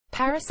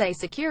Paris. A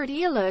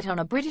security alert on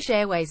a British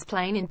Airways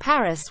plane in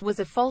Paris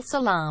was a false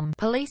alarm,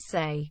 police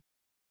say.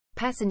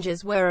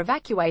 Passengers were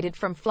evacuated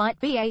from flight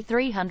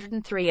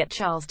BA303 at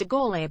Charles de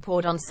Gaulle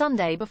Airport on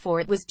Sunday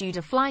before it was due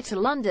to fly to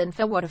London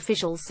for what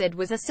officials said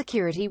was a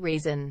security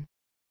reason.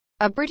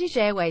 A British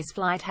Airways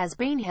flight has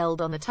been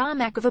held on the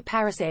tarmac of a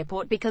Paris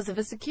airport because of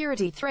a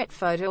security threat.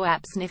 Photo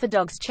app sniffer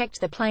dogs checked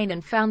the plane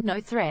and found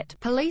no threat,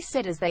 police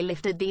said as they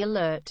lifted the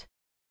alert.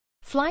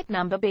 Flight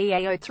number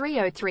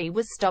BA0303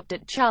 was stopped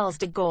at Charles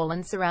de Gaulle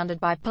and surrounded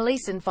by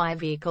police and fire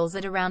vehicles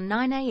at around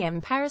 9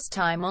 a.m. Paris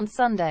time on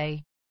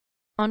Sunday.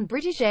 On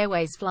British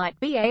Airways flight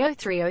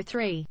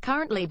BA0303,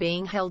 currently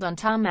being held on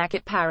tarmac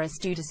at Paris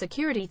due to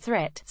security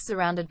threat,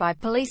 surrounded by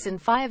police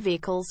and fire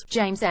vehicles,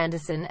 James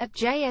Anderson at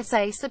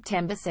JSA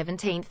September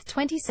 17,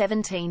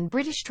 2017.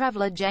 British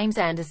traveller James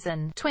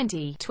Anderson,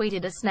 20,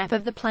 tweeted a snap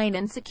of the plane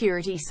and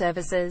security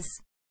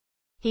services.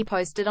 He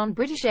posted on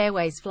British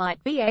Airways flight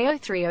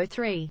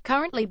BA0303,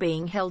 currently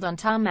being held on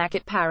tarmac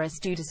at Paris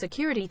due to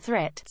security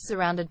threat,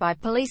 surrounded by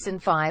police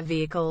and fire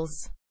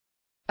vehicles.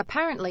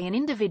 Apparently an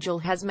individual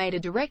has made a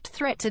direct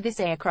threat to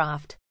this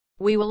aircraft.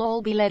 We will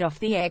all be led off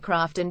the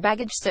aircraft and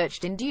baggage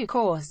searched in due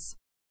course.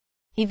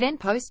 He then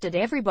posted,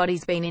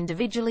 everybody's been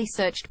individually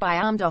searched by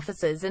armed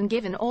officers and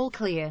given all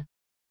clear.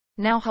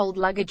 Now hold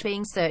luggage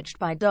being searched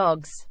by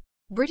dogs.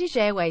 British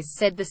Airways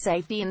said the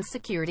safety and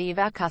security of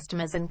our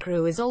customers and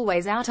crew is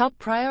always our top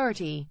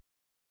priority.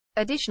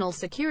 Additional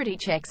security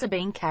checks are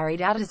being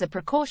carried out as a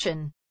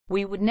precaution.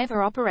 We would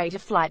never operate a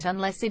flight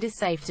unless it is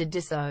safe to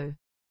do so.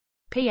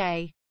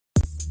 PA